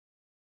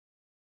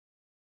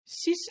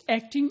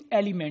Cis-acting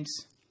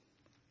elements.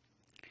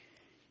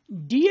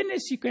 DNA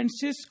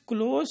sequences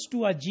close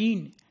to a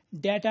gene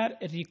that are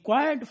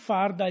required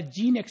for the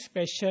gene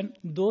expression,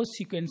 those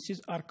sequences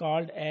are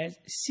called as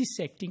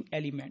cis-acting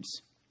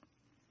elements.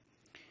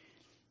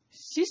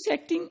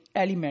 Cis-acting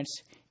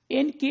elements.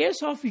 In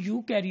case of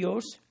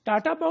eukaryotes,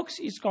 Tata box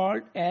is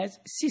called as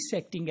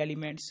cis-acting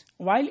elements,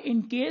 while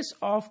in case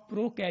of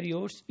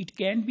prokaryotes, it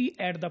can be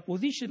at the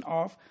position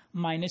of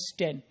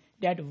 -10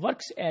 that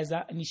works as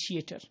an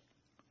initiator.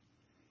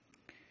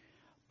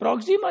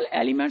 Proximal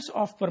elements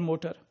of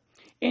promoter.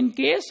 In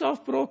case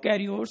of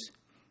prokaryotes,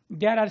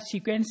 there are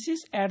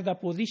sequences at the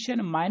position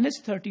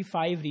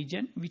 -35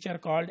 region which are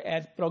called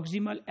as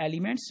proximal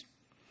elements.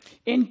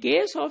 In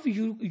case of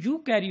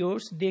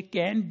eukaryotes, they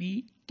can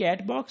be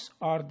cat box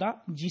or the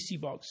GC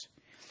box.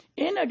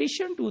 In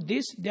addition to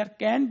this, there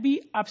can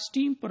be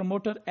upstream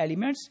promoter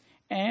elements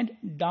and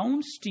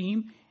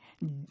downstream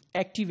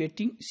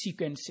activating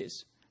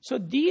sequences. So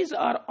these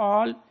are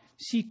all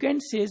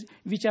sequences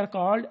which are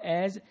called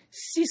as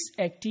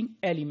cis-acting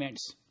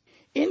elements.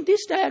 In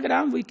this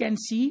diagram, we can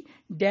see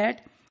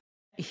that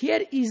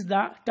here is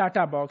the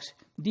Tata box.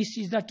 This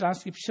is the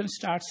transcription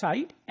start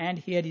site and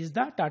here is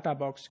the Tata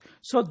box.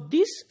 So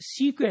this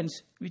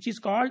sequence which is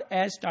called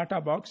as Tata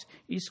box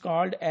is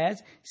called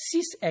as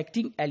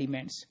cis-acting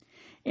elements.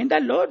 In the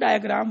low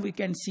diagram, we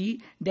can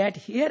see that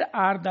here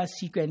are the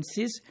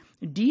sequences,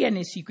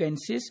 DNA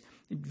sequences,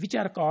 which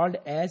are called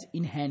as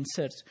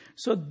enhancers.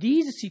 So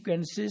these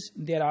sequences,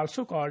 they are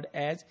also called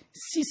as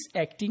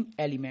cis-acting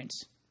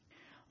elements.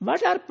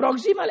 What are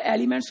proximal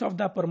elements of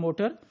the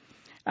promoter?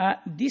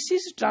 This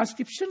is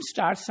transcription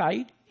start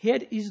site. Here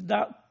is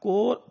the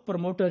core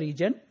promoter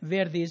region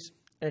where there is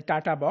a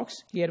Tata box.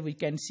 Here we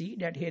can see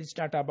that here is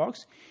Tata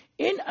box.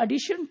 In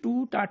addition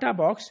to Tata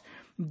box,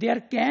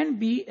 there can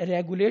be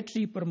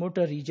regulatory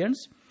promoter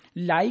regions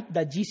like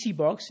the GC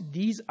box.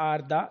 These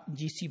are the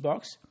GC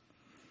box.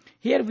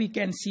 Here we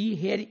can see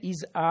here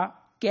is a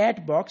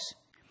cat box.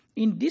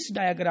 In this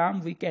diagram,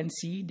 we can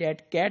see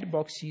that cat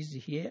box is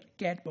here,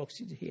 cat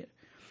box is here.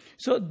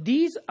 So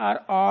these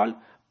are all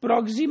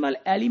proximal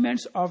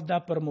elements of the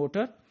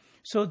promoter.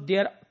 So they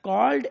are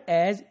called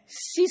as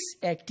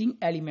cis-acting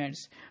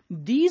elements.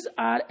 These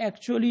are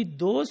actually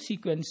those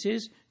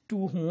sequences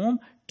to whom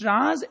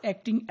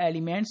trans-acting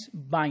elements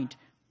bind.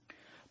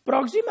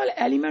 Proximal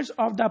elements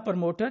of the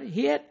promoter.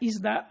 Here is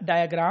the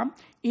diagram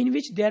in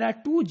which there are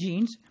two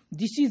genes.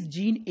 This is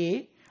gene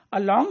A.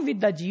 Along with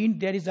the gene,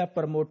 there is a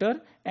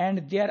promoter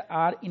and there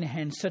are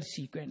enhancer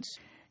sequence.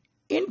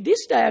 In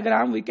this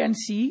diagram, we can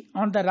see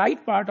on the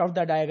right part of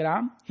the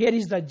diagram, here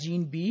is the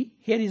gene B,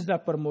 here is the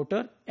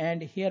promoter,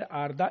 and here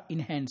are the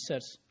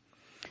enhancers.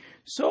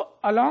 So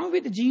along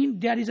with gene,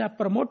 there is a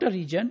promoter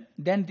region,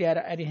 then there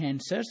are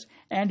enhancers,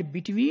 and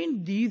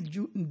between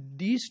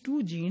these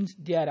two genes,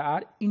 there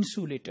are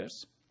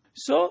insulators.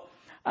 So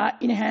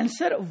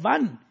enhancer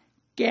 1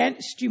 can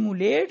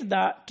stimulate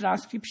the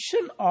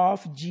transcription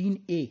of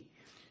gene A.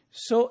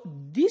 So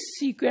this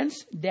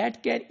sequence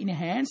that can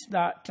enhance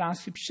the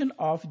transcription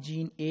of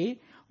gene A,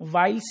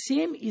 while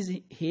same is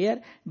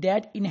here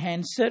that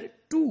enhancer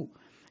 2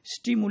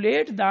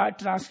 stimulate the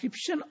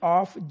transcription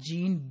of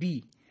gene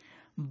B.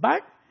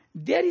 But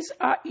there is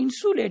an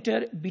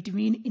insulator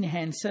between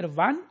enhancer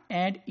 1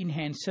 and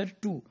enhancer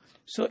 2.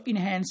 So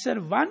enhancer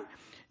 1,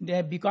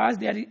 because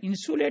there is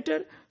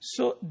insulator,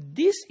 so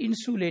this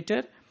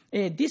insulator,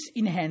 this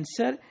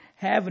enhancer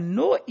have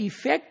no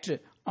effect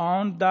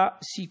on the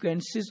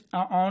sequences,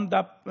 on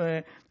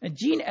the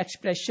gene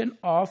expression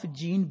of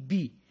gene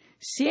B.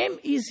 Same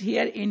is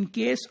here in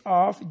case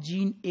of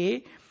gene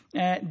A.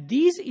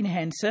 These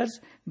enhancers,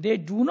 they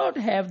do not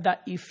have the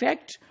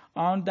effect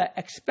on the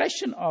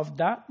expression of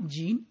the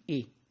gene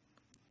A.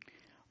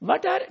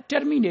 What are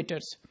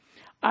terminators?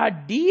 Are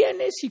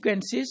DNA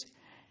sequences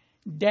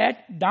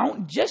that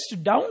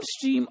just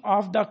downstream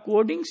of the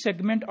coding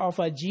segment of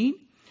a gene,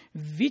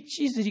 which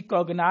is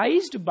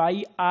recognized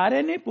by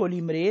RNA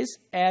polymerase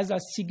as a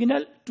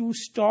signal to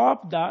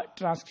stop the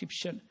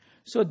transcription.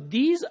 So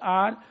these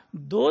are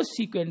those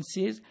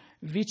sequences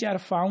which are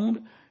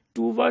found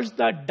towards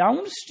the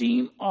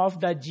downstream of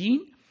the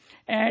gene,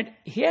 and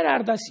here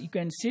are the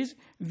sequences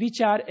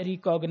which are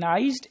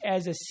recognized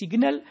as a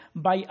signal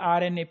by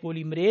RNA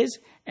polymerase,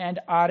 and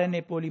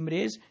RNA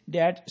polymerase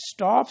that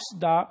stops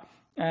the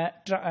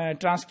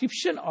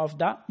transcription of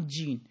the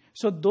gene.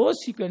 So those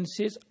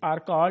sequences are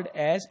called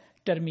as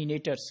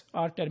terminators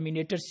or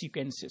terminator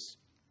sequences.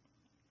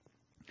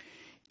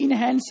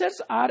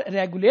 Enhancers are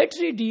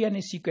regulatory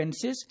DNA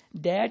sequences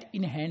that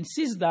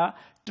enhances the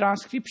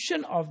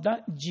transcription of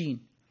the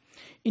gene.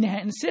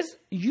 Enhancers,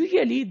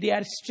 usually they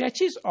are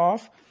stretches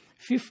of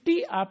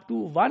 50 up to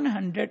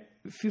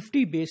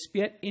 150 base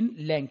pair in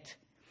length.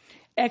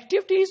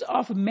 Activities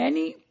of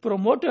many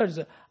promoters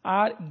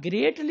are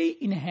greatly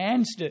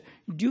enhanced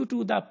due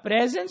to the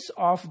presence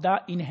of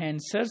the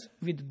enhancers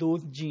with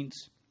those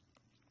genes.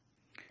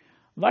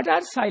 What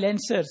are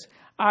silencers?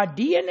 A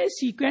DNA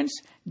sequence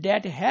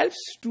that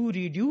helps to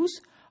reduce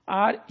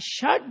or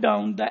shut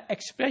down the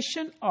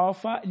expression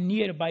of a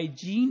nearby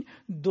gene,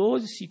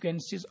 those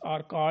sequences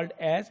are called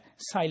as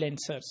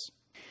silencers.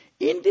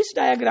 In this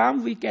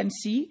diagram, we can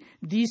see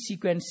these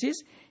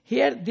sequences.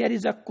 Here there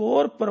is a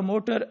core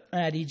promoter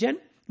region.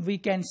 We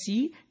can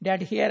see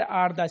that here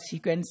are the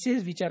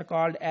sequences which are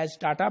called as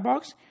data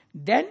box.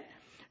 Then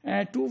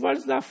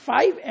towards the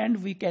 5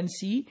 end, we can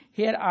see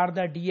here are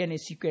the DNA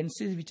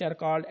sequences which are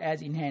called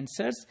as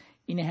enhancers.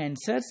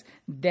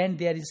 Then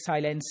there is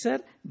silencer,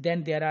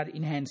 then there are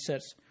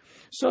enhancers.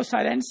 So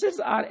silencers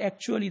are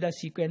actually the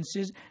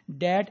sequences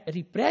that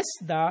repress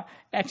the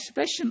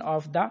expression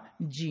of the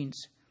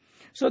genes.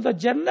 So the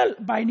general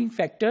binding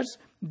factors,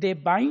 they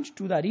bind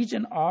to the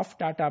region of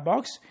data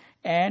box,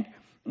 and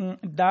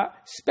the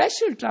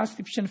special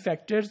transcription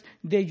factors,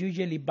 they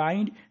usually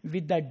bind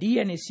with the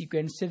DNA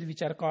sequences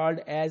which are called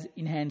as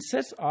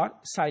enhancers or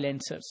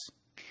silencers.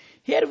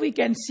 Here we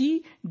can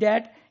see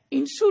that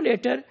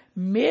insulator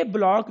may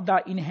block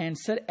the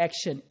enhancer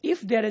action.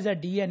 If there is a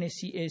DNA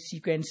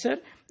sequencer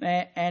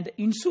and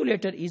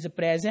insulator is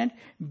present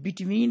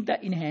between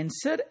the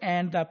enhancer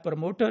and the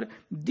promoter,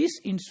 this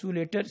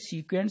insulator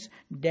sequence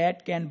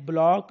that can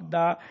block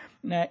the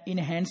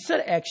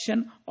enhancer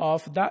action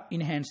of the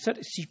enhancer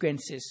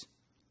sequences.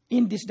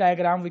 In this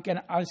diagram, we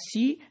can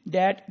see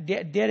that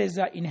there is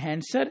an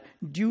enhancer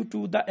due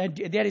to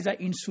there is an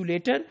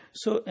insulator.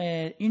 So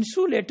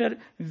insulator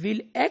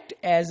will act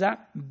as a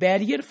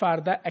barrier for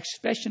the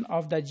expression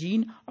of the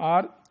gene,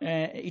 or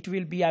it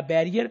will be a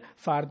barrier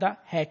for the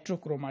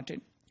heterochromatin.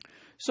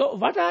 So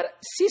what are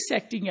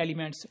cis-acting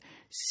elements?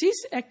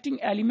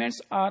 Cis-acting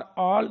elements are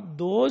all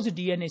those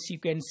DNA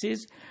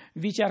sequences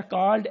which are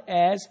called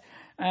as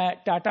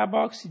data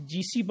box,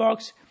 GC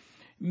box,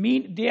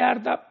 mean they are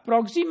the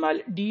proximal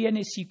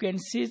DNA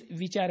sequences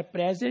which are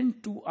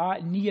present to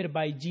a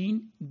nearby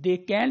gene. They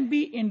can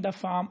be in the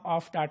form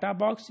of data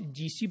box,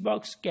 GC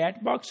box,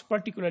 cat box,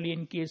 particularly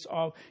in case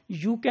of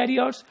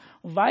eukaryotes,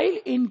 while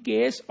in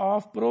case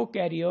of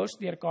prokaryotes,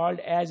 they are called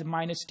as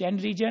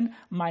 -10 region,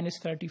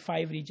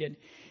 -35 region.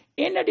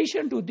 In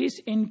addition to this,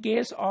 in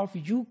case of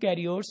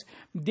eukaryotes,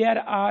 there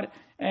are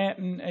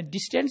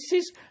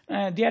distances,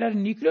 there are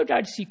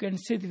nucleotide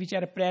sequences which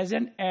are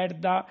present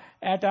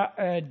at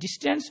a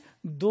distance.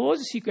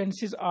 Those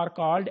sequences are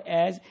called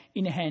as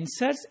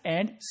enhancers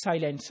and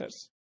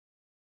silencers.